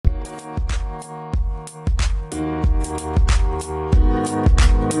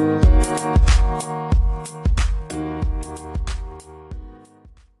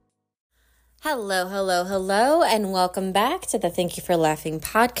Hello, hello, hello, and welcome back to the Thank You for Laughing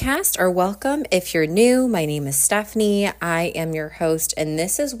podcast, or welcome if you're new. My name is Stephanie. I am your host, and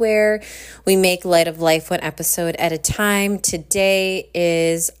this is where we make light of life one episode at a time. Today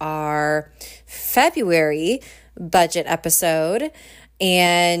is our February budget episode,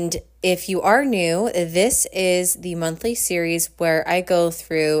 and if you are new, this is the monthly series where I go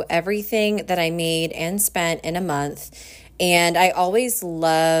through everything that I made and spent in a month, and I always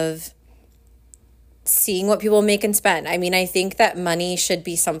love seeing what people make and spend. I mean, I think that money should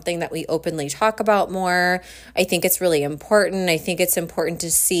be something that we openly talk about more. I think it's really important. I think it's important to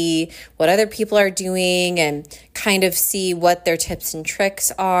see what other people are doing and kind of see what their tips and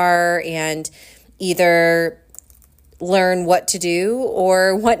tricks are and either learn what to do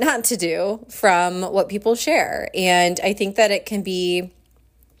or what not to do from what people share. And I think that it can be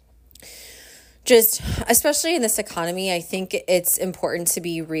just, especially in this economy, I think it's important to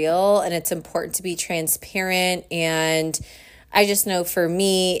be real and it's important to be transparent. And I just know for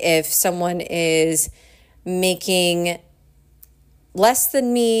me, if someone is making less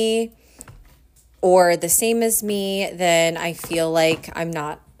than me or the same as me, then I feel like I'm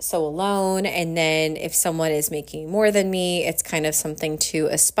not so alone. And then if someone is making more than me, it's kind of something to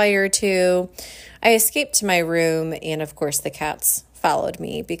aspire to. I escaped to my room, and of course the cats followed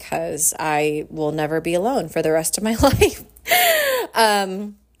me because I will never be alone for the rest of my life.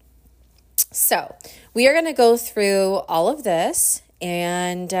 So we are going to go through all of this,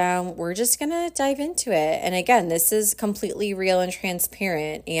 and we're just going to dive into it. And again, this is completely real and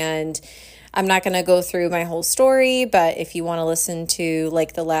transparent, and I'm not going to go through my whole story, but if you want to listen to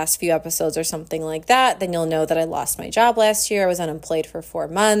like the last few episodes or something like that, then you'll know that I lost my job last year. I was unemployed for 4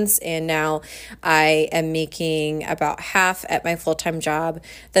 months, and now I am making about half at my full-time job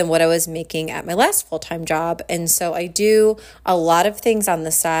than what I was making at my last full-time job. And so I do a lot of things on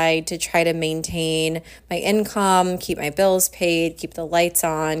the side to try to maintain my income, keep my bills paid, keep the lights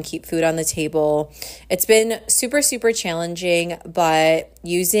on, keep food on the table. It's been super, super challenging, but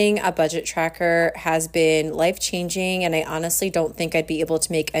using a budget tracker has been life-changing, and I honestly don't think I'd be able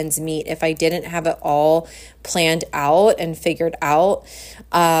to make ends meet if I didn't have it all planned out and figured out.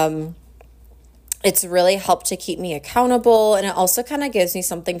 It's really helped to keep me accountable, and it also kind of gives me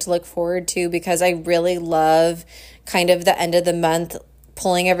something to look forward to because I really love kind of the end of the month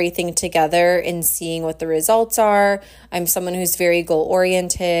pulling everything together and seeing what the results are. I'm someone who's very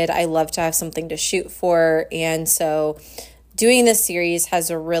goal-oriented. I love to have something to shoot for, and so doing this series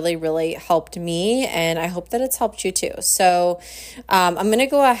has really, really helped me, and I hope that it's helped you too. So I'm going to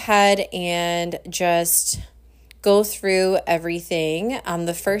go ahead and just go through everything.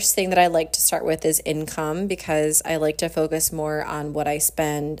 The first thing that I like to start with is income, because I like to focus more on what I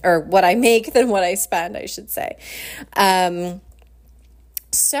spend, or what I make, than what I spend, I should say.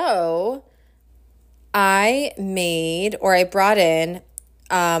 So I brought in,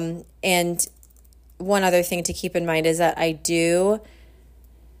 and one other thing to keep in mind is that I do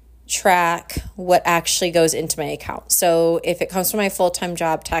track what actually goes into my account. So if it comes from my full-time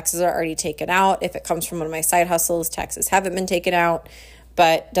job, taxes are already taken out. If it comes from one of my side hustles, taxes haven't been taken out,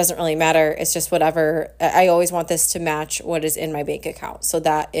 but doesn't really matter. It's just whatever. I always want this to match what is in my bank account. So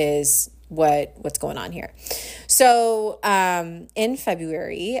that is what's going on here. So in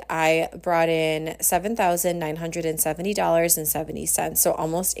February, I brought in $7,970.70, so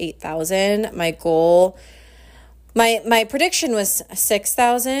almost $8,000. My goal, my prediction was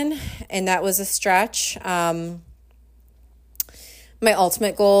 $6,000, and that was a stretch. My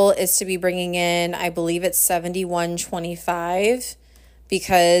ultimate goal is to be bringing in, I believe it's $7,125,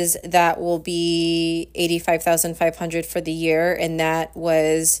 because that will be $85,500 for the year, and that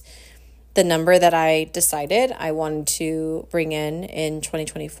was the number that I decided I wanted to bring in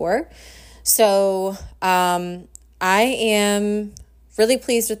 2024. So I am really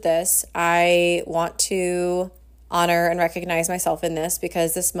pleased with this. I want to honor and recognize myself in this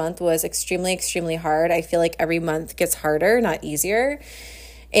because this month was extremely, extremely hard. I feel like every month gets harder, not easier,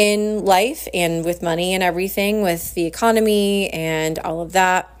 in life and with money and everything, with the economy and all of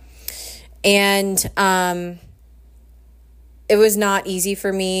that. And it was not easy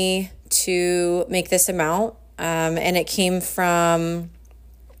for me to make this amount, and it came from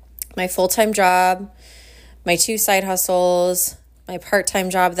my full-time job, my 2 side hustles, my part-time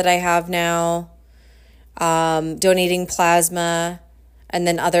job that I have now, donating plasma, and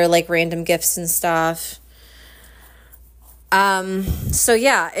then other like random gifts and stuff. So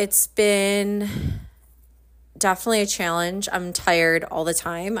yeah, it's been definitely a challenge. I'm tired all the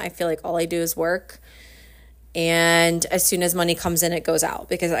time. I feel like all I do is work. And as soon as money comes in, it goes out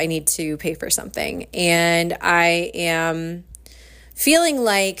because I need to pay for something. And I am feeling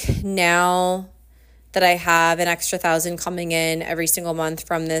like now that I have an extra $1,000 coming in every single month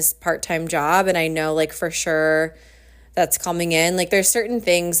from this part-time job, and I know like for sure that's coming in, like there's certain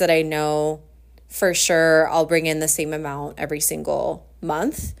things that I know for sure I'll bring in the same amount every single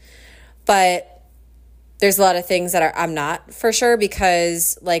month, but there's a lot of things that I'm not for sure,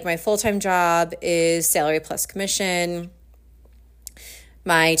 because like my full-time job is salary plus commission.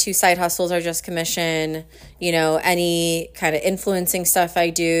 My 2 side hustles are just commission. You know, any kind of influencing stuff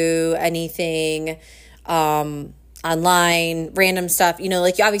I do, anything online, random stuff, you know,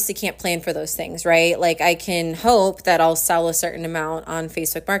 like you obviously can't plan for those things, right? Like I can hope that I'll sell a certain amount on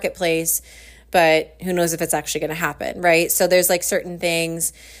Facebook Marketplace, but who knows if it's actually going to happen, right? So there's like certain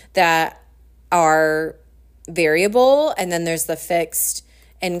things that are variable, and then there's the fixed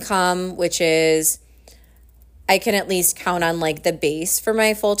income, which is I can at least count on like the base for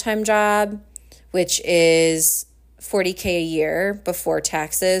my full-time job, which is $40,000 a year before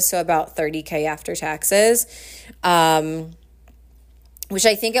taxes, so about $30,000 after taxes, which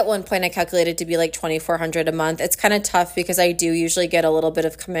I think at one point I calculated to be like $2,400 a month. It's kind of tough because I do usually get a little bit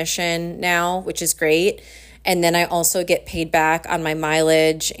of commission now, which is great, and then I also get paid back on my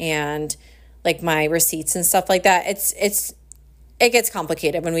mileage and like my receipts and stuff like that. It gets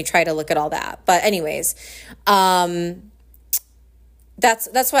complicated when we try to look at all that, but anyways,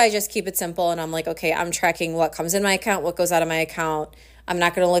 that's why I just keep it simple, and I'm like, okay, I'm tracking what comes in my account, what goes out of my account. I'm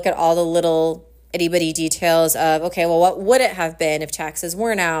not going to look at all the little itty-bitty details of, okay, well, what would it have been if taxes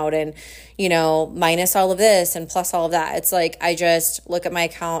weren't out, and, you know, minus all of this and plus all of that. It's like I just look at my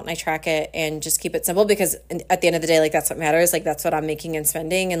account and I track it and just keep it simple, because at the end of the day, like that's what matters. Like that's what I'm making and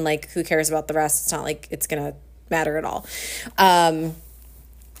spending, and like who cares about the rest? It's not like it's going to matter at all.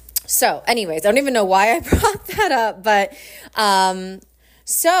 So anyways, I don't even know why I brought that up, but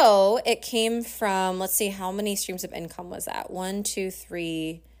so it came from, let's see, how many streams of income was that? 1, 2,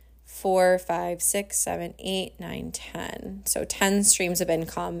 3, 4, 5, 6, 7, 8, 9, 10. So 10 streams of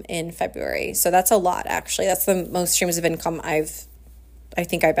income in February. So that's a lot, actually. That's the most streams of income I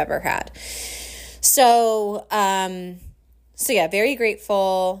think I've ever had. So yeah, very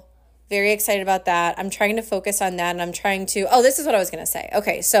grateful. Very excited about that. I'm trying to focus on that, and I'm trying to, this is what I was going to say.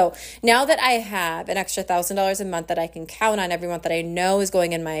 Okay, so now that I have an extra $1,000 a month that I can count on every month that I know is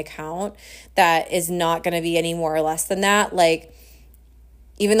going in my account, that is not going to be any more or less than that. Like,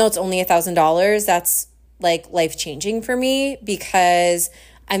 even though it's only $1,000, that's like life-changing for me, because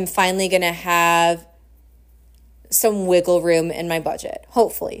I'm finally going to have some wiggle room in my budget.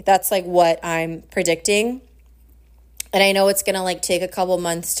 Hopefully. That's like what I'm predicting. And I know it's going to like take a couple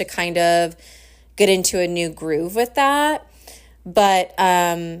months to kind of get into a new groove with that. But,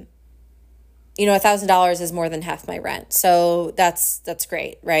 you know, $1,000 is more than half my rent. So that's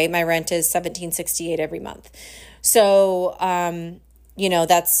great, right? My rent is $1,768 every month. So, you know,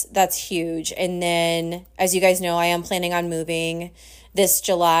 that's huge. And then, as you guys know, I am planning on moving this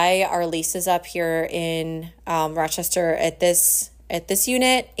July. Our lease is up here in Rochester at this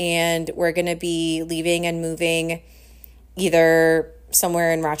unit, and we're going to be leaving and moving either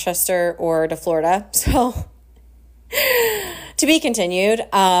somewhere in Rochester or to Florida. So to be continued.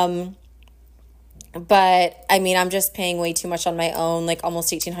 But I mean, I'm just paying way too much on my own, like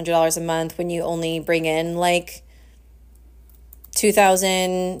almost $1,800 a month when you only bring in like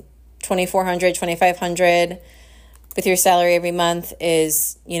 $2,000, $2,400, $2,500 with your salary every month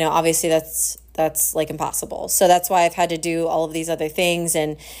is, you know, obviously that's like impossible. So that's why I've had to do all of these other things.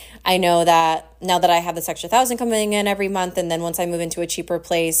 And I know that now that I have this extra $1,000 coming in every month, and then once I move into a cheaper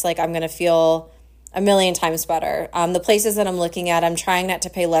place, like I'm going to feel a million times better. The places that I'm looking at, I'm trying not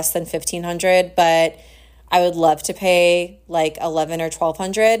to pay less than $1,500, but I would love to pay like $1,100 or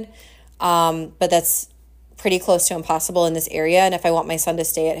 $1,200. But that's pretty close to impossible in this area. And if I want my son to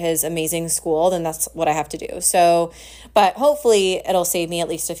stay at his amazing school, then that's what I have to do. So, but hopefully it'll save me at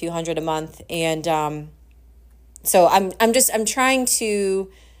least a few hundred a month. And so I'm trying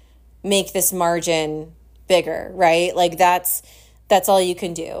to make this margin bigger, right? Like that's all you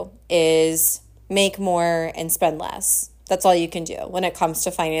can do, is make more and spend less. That's all you can do when it comes to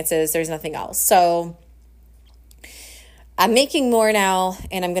finances. There's nothing else. So I'm making more now,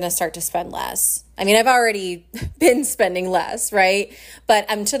 and I'm going to start to spend less. I mean, I've already been spending less, right? But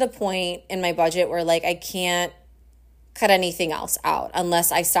I'm to the point in my budget where like I can't cut anything else out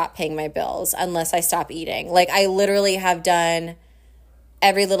unless I stop paying my bills, unless I stop eating. Like I literally have done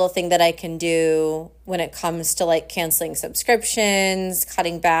every little thing that I can do when it comes to like canceling subscriptions,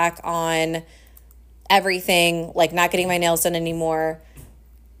 cutting back on everything, like not getting my nails done anymore,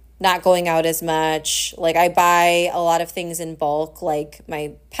 not going out as much. Like I buy a lot of things in bulk, like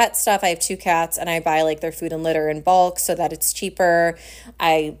my pet stuff. I have 2 cats and I buy like their food and litter in bulk so that it's cheaper.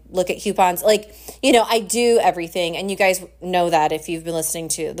 I look at coupons, like, you know, I do everything. And you guys know that if you've been listening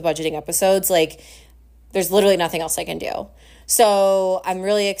to the budgeting episodes, like there's literally nothing else I can do. So I'm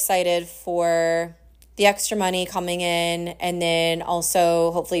really excited for the extra money coming in, and then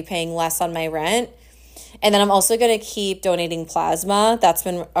also hopefully paying less on my rent. And then I'm also going to keep donating plasma. That's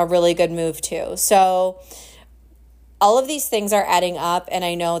been a really good move too. So all of these things are adding up. And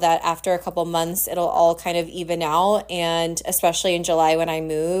I know that after a couple months, it'll all kind of even out. And especially in July when I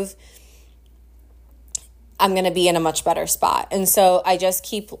move, I'm going to be in a much better spot. And so I just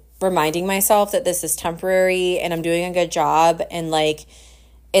keep reminding myself that this is temporary and I'm doing a good job. And like,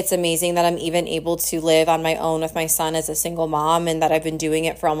 it's amazing that I'm even able to live on my own with my son as a single mom, and that I've been doing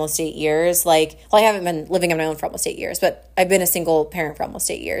it for almost 8 years. Like, well, I haven't been living on my own for almost 8 years, but I've been a single parent for almost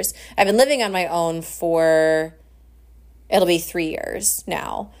 8 years. I've been living on my own for, it'll be 3 years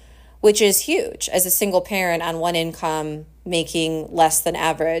now, which is huge as a single parent on one income, making less than the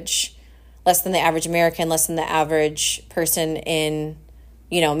average American, less than the average person in,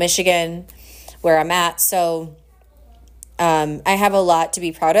 you know, Michigan, where I'm at. So I have a lot to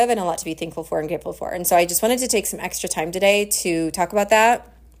be proud of and a lot to be thankful for and grateful for. And so I just wanted to take some extra time today to talk about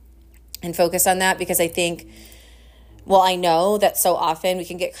that and focus on that, because I think, well, I know that so often we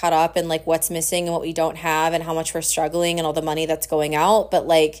can get caught up in like what's missing and what we don't have and how much we're struggling and all the money that's going out. But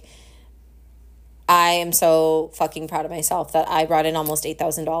like, I am so fucking proud of myself that I brought in almost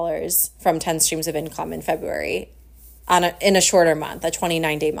 $8,000 from 10 streams of income in February in a shorter month, a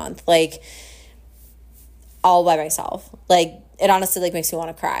 29-day month. Like, all by myself. Like, it honestly like makes me want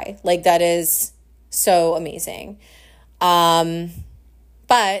to cry. Like, that is so amazing.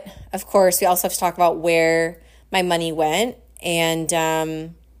 But of course we also have to talk about where my money went. And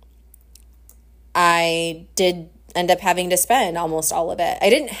I did end up having to spend almost all of it.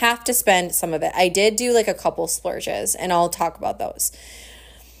 I didn't have to spend some of it. I did do like a couple splurges, and I'll talk about those.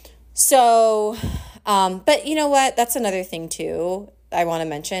 So, but you know what? That's another thing too I want to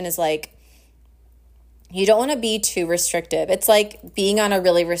mention is like, you don't want to be too restrictive. It's like being on a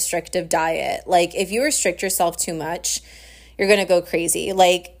really restrictive diet. Like if you restrict yourself too much, you're going to go crazy.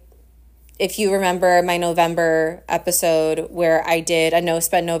 Like if you remember my November episode where I did a no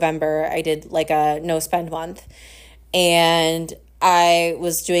spend November, I did like a no spend month, and I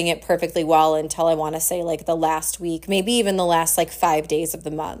was doing it perfectly well until I want to say like the last week, maybe even the last like 5 days of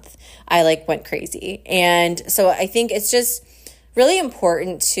the month, I like went crazy. And so I think it's just really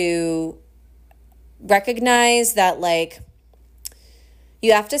important to recognize that like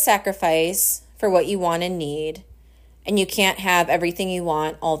you have to sacrifice for what you want and need, and you can't have everything you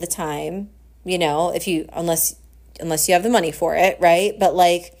want all the time, you know, unless you have the money for it, right? But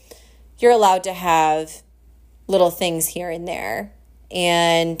like you're allowed to have little things here and there.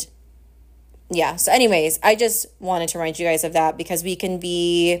 And yeah, so anyways, I just wanted to remind you guys of that, because we can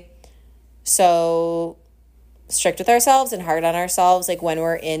be so strict with ourselves and hard on ourselves like when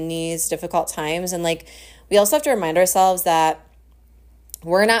we're in these difficult times. And like we also have to remind ourselves that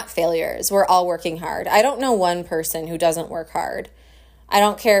we're not failures. We're all working hard. I don't know one person who doesn't work hard. I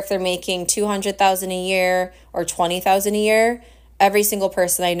don't care if they're making $200,000 a year or $20,000 a year. Every single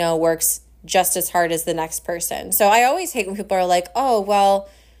person I know works just as hard as the next person. So I always hate when people are like, oh, well,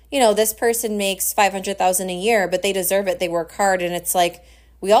 you know, this person makes $500,000 a year, but they deserve it. They work hard. And it's like,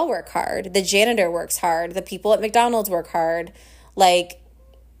 we all work hard. The janitor works hard. The people at McDonald's work hard. Like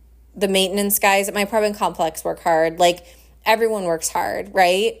the maintenance guys at my apartment complex work hard. Like everyone works hard,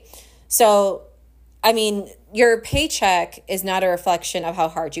 right? So, I mean, your paycheck is not a reflection of how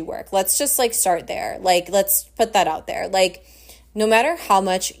hard you work. Let's just like start there. Like, let's put that out there. Like, no matter how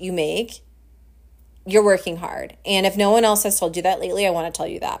much you make, you're working hard. And if no one else has told you that lately, I want to tell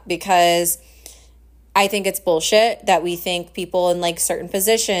you that, because I think it's bullshit that we think people in like certain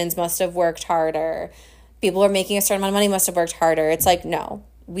positions must have worked harder. People who are making a certain amount of money must have worked harder. It's like, no,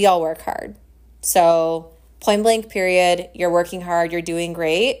 we all work hard. So point blank period, you're working hard, you're doing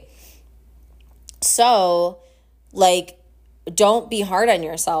great. So like, don't be hard on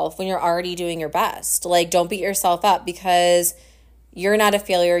yourself when you're already doing your best. Like, don't beat yourself up because you're not a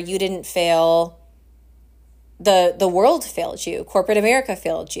failure. You didn't fail. The world failed you. Corporate America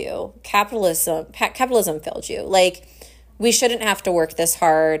failed you. Capitalism failed you. Like, we shouldn't have to work this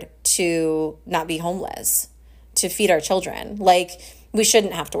hard to not be homeless, to feed our children. Like, we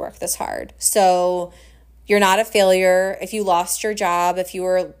shouldn't have to work this hard. So you're not a failure. If you lost your job, if you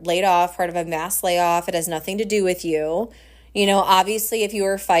were laid off, part of a mass layoff, it has nothing to do with you. You know, obviously, if you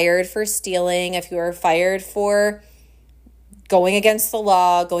were fired for stealing, if you were fired for going against the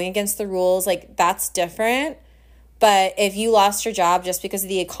law, going against the rules, like that's different. But if you lost your job just because of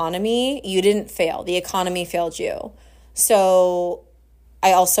the economy, you didn't fail. The economy failed you. So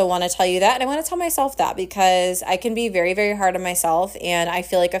I also want to tell you that, and I want to tell myself that, because I can be very, very hard on myself and I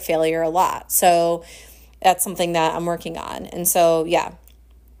feel like a failure a lot. So that's something that I'm working on. And so, yeah,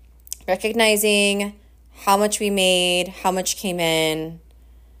 recognizing how much we made, how much came in,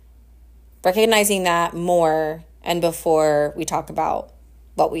 recognizing that more and before we talk about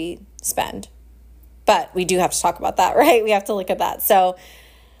what we spend. But we do have to talk about that, right? We have to look at that. So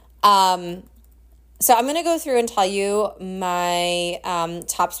I'm going to go through and tell you my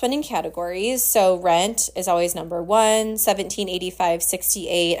top spending categories. So rent is always number one,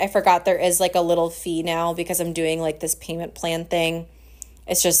 $17.85.68. I forgot there is like a little fee now because I'm doing like this payment plan thing.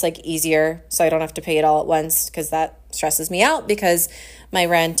 It's just like easier, so I don't have to pay it all at once, because that stresses me out because my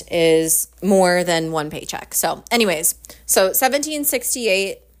rent is more than one paycheck. So anyways, so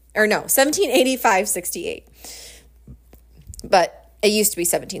 $17.85.68. But it used to be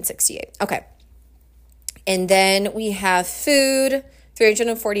 $17.68. Okay. And then we have food,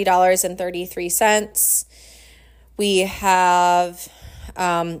 $340.33. We have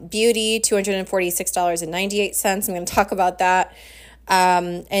beauty, $246.98. I'm going to talk about that.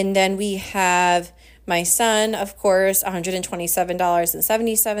 And then we have my son, of course,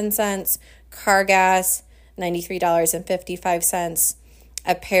 $127.77. Car gas, $93.55.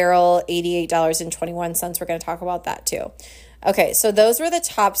 Apparel, $88.21. We're going to talk about that too. Okay, so those were the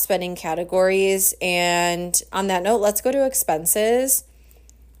top spending categories. And on that note, let's go to expenses.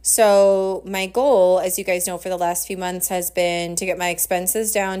 So my goal, as you guys know, for the last few months has been to get my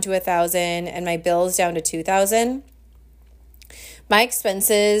expenses down to $1,000 and my bills down to $2,000. My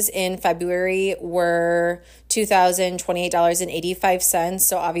expenses in February were $2,028.85.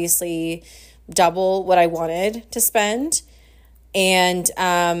 So obviously double what I wanted to spend. And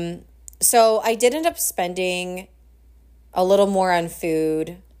so I did end up spending a little more on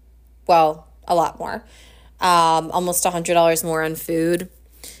food. Well, a lot more. Almost $100 more on food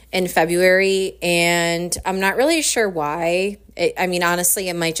in February. And I'm not really sure why. Honestly,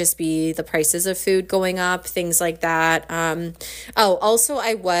 it might just be the prices of food going up, things like that. Also,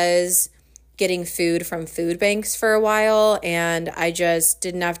 I was getting food from food banks for a while, and I just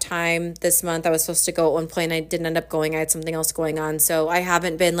didn't have time this month. I was supposed to go at one point. I didn't end up going. I had something else going on. So I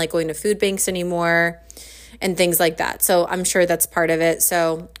haven't been like going to food banks anymore and things like that. So I'm sure that's part of it.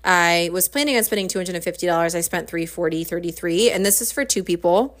 So I was planning on spending $250. I spent $340.33, and this is for two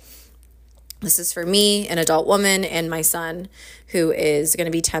people. This is for me, an adult woman, and my son, who is going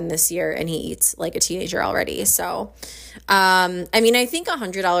to be 10 this year, and he eats like a teenager already. So, I think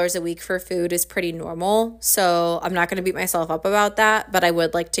 $100 a week for food is pretty normal. So I'm not going to beat myself up about that, but I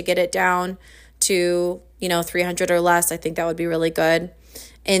would like to get it down to, $300 or less. I think that would be really good.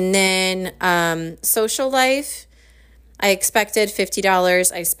 And then social life, I expected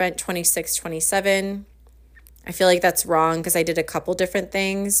 $50. I spent $26.27. I feel like that's wrong because I did a couple different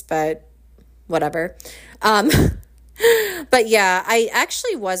things, but whatever. But yeah, I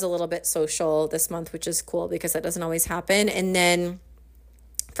actually was a little bit social this month, which is cool because that doesn't always happen. And then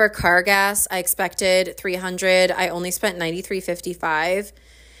for car gas, I expected $300. I only spent $93.55.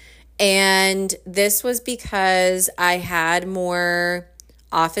 And this was because I had more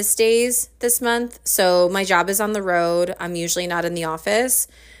office days this month. So my job is on the road. I'm usually not in the office.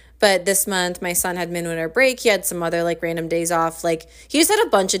 But this month, my son had midwinter break. He had some other like random days off. Like he just had a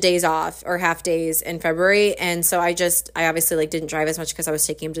bunch of days off or half days in February. And so I obviously like didn't drive as much because I was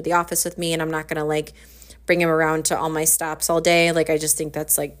taking him to the office with me, and I'm not going to like bring him around to all my stops all day. Like I just think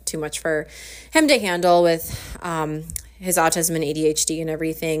that's like too much for him to handle with his autism and ADHD and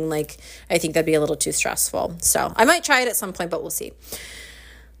everything. Like I think that'd be a little too stressful. So I might try it at some point, but we'll see.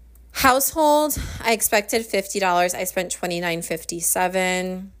 Household, I expected $50. I spent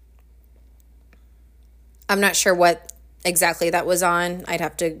 $29.57. I'm not sure what exactly that was on. I'd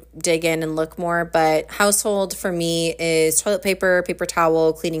have to dig in and look more. But household for me is toilet paper, paper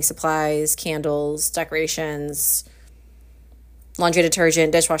towel, cleaning supplies, candles, decorations, laundry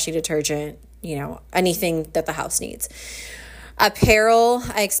detergent, dishwashing detergent, anything that the house needs. Apparel,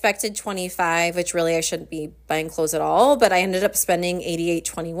 I expected $25, which really I shouldn't be buying clothes at all, but I ended up spending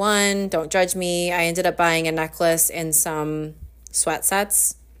 $88.21. Don't judge me. I ended up buying a necklace and some sweat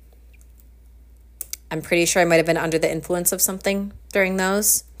sets. I'm pretty sure I might have been under the influence of something during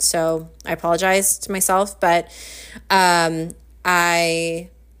those, so I apologize to myself, but I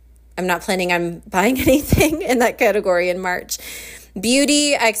am not planning on buying anything in that category in March.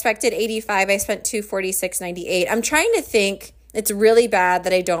 Beauty, I expected $85. I spent $246.98. I'm trying to think. It's really bad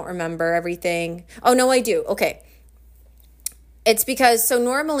that I don't remember everything. Oh, no, I do. Okay. It's because, so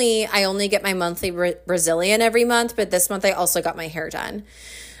normally I only get my monthly Brazilian every month, but this month I also got my hair done.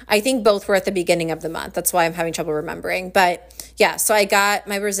 I think both were at the beginning of the month. That's why I'm having trouble remembering. But yeah, so I got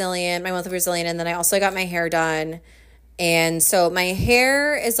my monthly Brazilian, and then I also got my hair done. And so my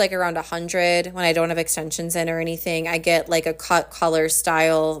hair is like around 100 when I don't have extensions in or anything. I get like a cut, color,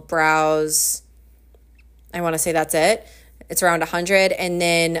 style, brows. I want to say that's it. It's around 100. And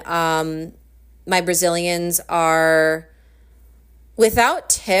then my Brazilians are, without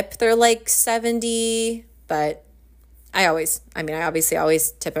tip, they're like 70, but I obviously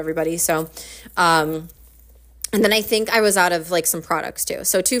always tip everybody. So, and then I think I was out of like some products too.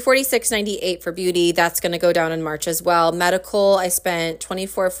 So $246.98 for beauty. That's going to go down in March as well. Medical, I spent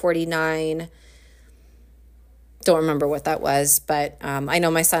 $24.49. Don't remember what that was, but I know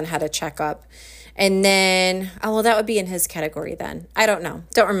my son had a checkup. And then, that would be in his category then. I don't know.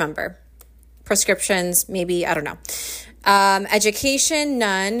 Don't remember. Prescriptions, maybe. I don't know. Education,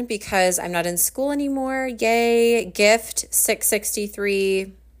 none, because I'm not in school anymore. Yay. Gift,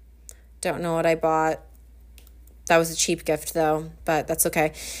 $663. Don't know what I bought. That was a cheap gift though, but that's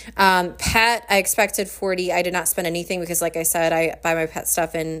okay. Pet, I expected 40. I did not spend anything because, like I said, I buy my pet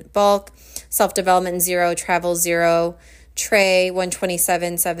stuff in bulk. Self-development, 0. Travel, 0. Tray,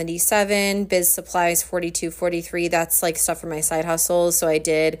 $127.77. Biz supplies, $42.43. That's like stuff for my side hustles. So I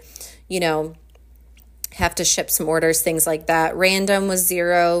did, have to ship some orders, things like that. Random was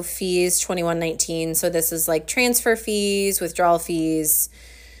 0. Fees, $21.19. So this is like transfer fees, withdrawal fees,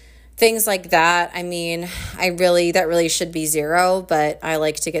 things like that. I mean, that really should be 0, but I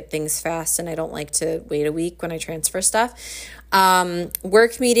like to get things fast and I don't like to wait a week when I transfer stuff.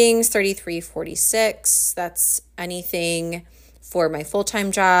 Work meetings, $33.46. That's anything for my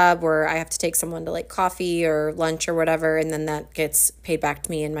full-time job where I have to take someone to like coffee or lunch or whatever, and then that gets paid back to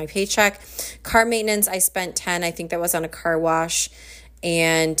me in my paycheck. Car maintenance, I spent 10. I think that was on a car wash.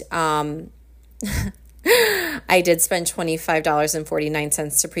 And I did spend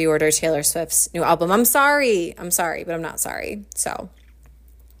 $25.49 to pre-order Taylor Swift's new album. I'm sorry, but I'm not sorry. So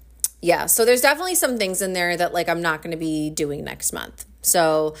yeah, so there's definitely some things in there that like I'm not going to be doing next month.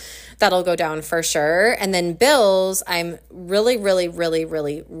 So that'll go down for sure. And then bills, I'm really, really, really,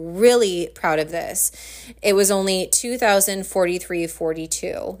 really, really proud of this. It was only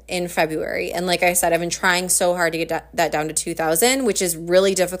 $2,043.42 in February. And like I said, I've been trying so hard to get that down to $2,000, which is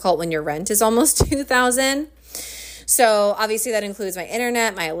really difficult when your rent is almost $2,000. So obviously that includes my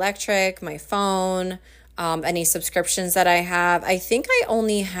internet, my electric, my phone, any subscriptions that I have. I think I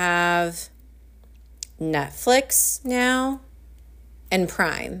only have Netflix now and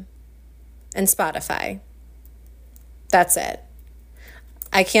Prime and Spotify. That's it.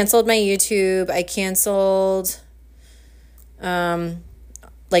 I canceled my YouTube. I canceled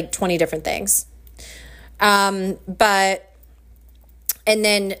like 20 different things. And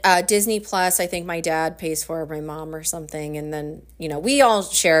then Disney Plus, I think my dad pays for, my mom or something. And then, we all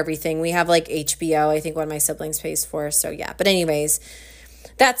share everything. We have like HBO, I think one of my siblings pays for. So yeah, but anyways,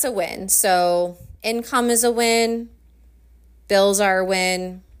 that's a win. So income is a win. Bills are a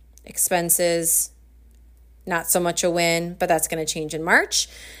win. Expenses, not so much a win, but that's going to change in March.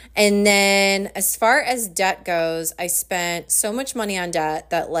 And then as far as debt goes, I spent so much money on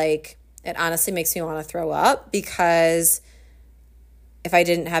debt that like, it honestly makes me want to throw up, because if I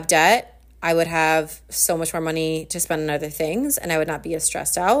didn't have debt, I would have so much more money to spend on other things, and I would not be as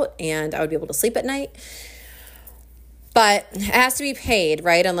stressed out, and I would be able to sleep at night. But it has to be paid,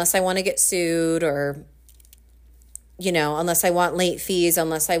 right? Unless I want to get sued, or, unless I want late fees,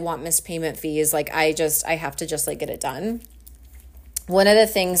 unless I want missed payment fees. Like I have to just like get it done. One of the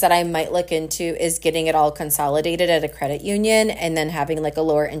things that I might look into is getting it all consolidated at a credit union and then having like a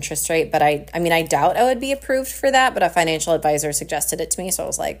lower interest rate. But I doubt I would be approved for that, but a financial advisor suggested it to me. So I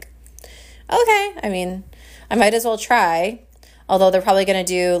was like, okay, I might as well try. Although they're probably going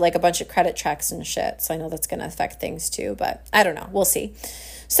to do like a bunch of credit checks and shit. So I know that's going to affect things too, but I don't know. We'll see.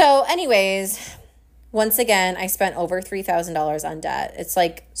 So anyways, once again, I spent over $3,000 on debt. It's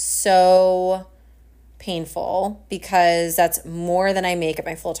like so painful, because that's more than I make at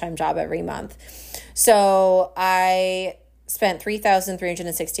my full-time job every month. So I spent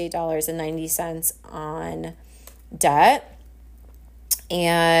 $3,368.90 on debt.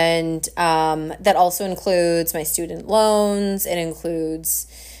 And that also includes my student loans. It includes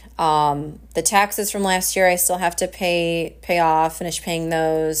the taxes from last year I still have to pay off, finish paying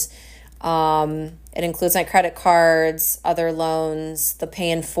those. It includes my credit cards, other loans, the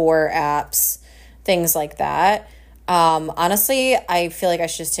Pay in 4 apps, things like that. Honestly, I feel like I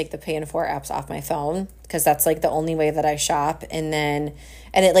should just take the Pay in 4 apps off my phone, because that's like the only way that I shop. And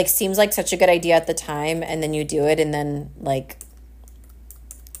it like seems like such a good idea at the time, and then you do it, and then like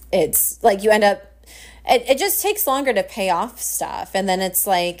it's like you end up, it just takes longer to pay off stuff. And then it's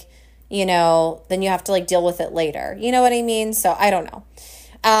like, then you have to like deal with it later. You know what I mean? So I don't know.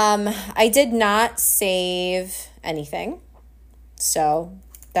 I did not save anything. So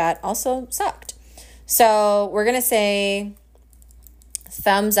that also sucked. So we're going to say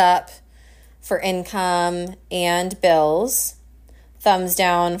thumbs up for income and bills, thumbs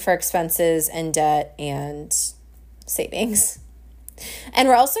down for expenses and debt and savings. And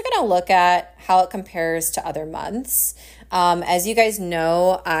we're also going to look at how it compares to other months. As you guys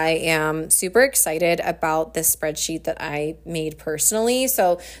know, I am super excited about this spreadsheet that I made personally.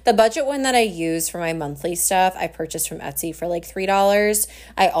 So the budget one that I use for my monthly stuff, I purchased from Etsy for like $3.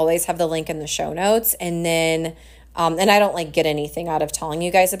 I always have the link in the show notes. And then, and I don't like get anything out of telling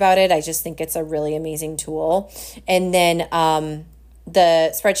you guys about it. I just think it's a really amazing tool. And then,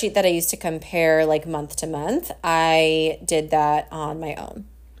 the spreadsheet that I used to compare like month to month, I did that on my own.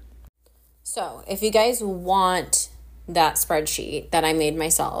 So if you guys want that spreadsheet that I made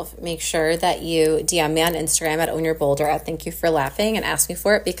myself, make sure that you DM me on Instagram at ownyourboulder at Thank You for Laughing and ask me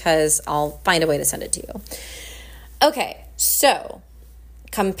for it, because I'll find a way to send it to you. Okay, so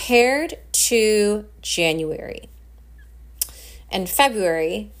compared to January and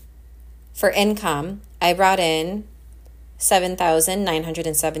February for income, I brought in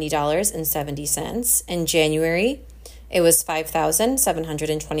 $7,970.70. In January, it was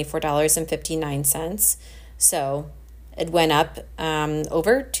 $5,724.59. So it went up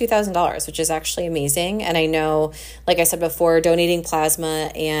over $2,000, which is actually amazing. And I know, like I said before, donating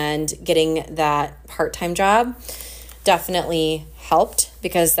plasma and getting that part-time job definitely helped,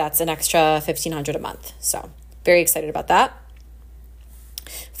 because that's an extra $1,500 a month. So very excited about that.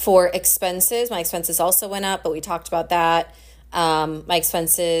 For expenses, my expenses also went up, but we talked about that. My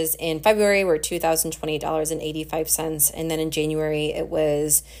expenses in February were $2,020.85. And then in January, it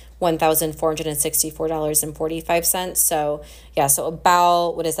was $1,464.45. So yeah, so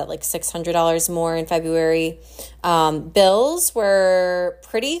about, what is that, like $600 more in February. Bills were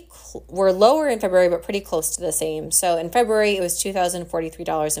lower in February, but pretty close to the same. So in February, it was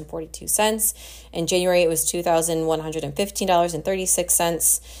 $2,043.42. In January, it was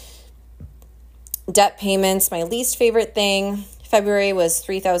 $2,115.36. Debt payments, my least favorite thing. February was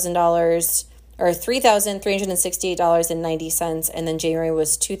 $3,000 or $3,368.90. And then January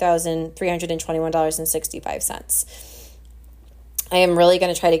was $2,321.65. I am really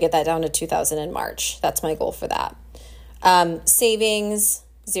going to try to get that down to $2,000 in March. That's my goal for that. Savings,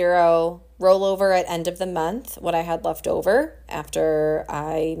 $0. Rollover at end of the month, what I had left over after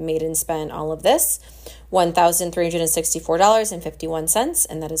I made and spent all of this, $1,364.51.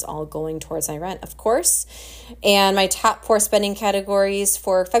 And that is all going towards my rent, of course. And my top 4 spending categories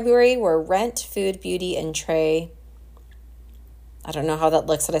for February were rent, food, beauty, and tray. I don't know how that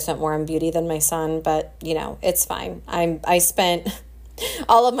looks that I spent more on beauty than my son, but it's fine. I spent,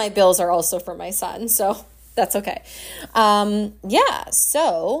 all of my bills are also for my son, so that's okay.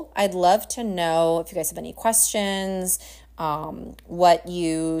 So I'd love to know if you guys have any questions, what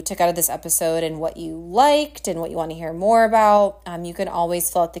you took out of this episode and what you liked and what you want to hear more about. You can always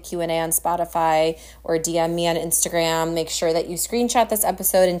fill out the Q&A on Spotify or DM me on Instagram. Make sure that you screenshot this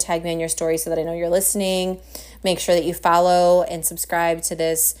episode and tag me on your story so that I know you're listening. Make sure that you follow and subscribe to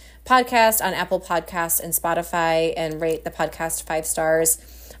this podcast on Apple Podcasts and Spotify and rate the podcast 5 stars.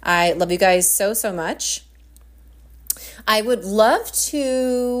 I love you guys so, so much. I would love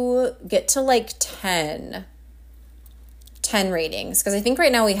to get to like 10 ratings, because I think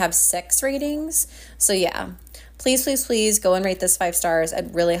right now we have 6 ratings. So yeah, please go and rate this 5 stars.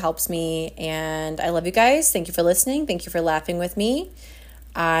 It really helps me, and I love you guys. Thank you for listening. Thank you for laughing with me.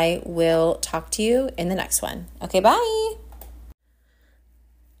 I will talk to you in the next one. Okay, bye.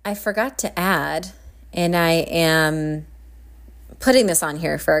 I forgot to add, and I am putting this on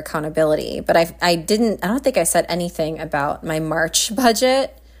here for accountability, but I don't think I said anything about my March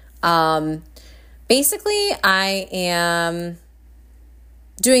budget. Basically, I am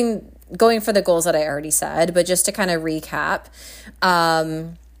going for the goals that I already said, but just to kind of recap,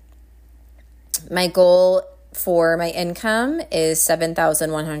 my goal for my income is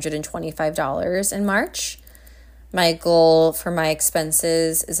 $7,125 in March. My goal for my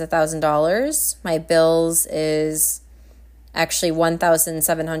expenses is $1,000. My bills is actually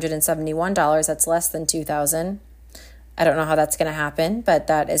 $1,771. That's less than $2,000. I don't know how that's going to happen, but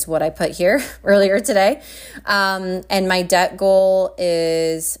that is what I put here earlier today. And my debt goal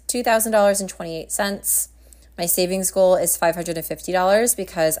is $2,000.28. My savings goal is $550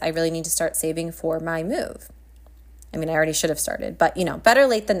 because I really need to start saving for my move. I mean, I already should have started, but better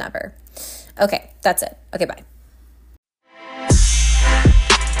late than never. Okay, that's it. Okay, bye.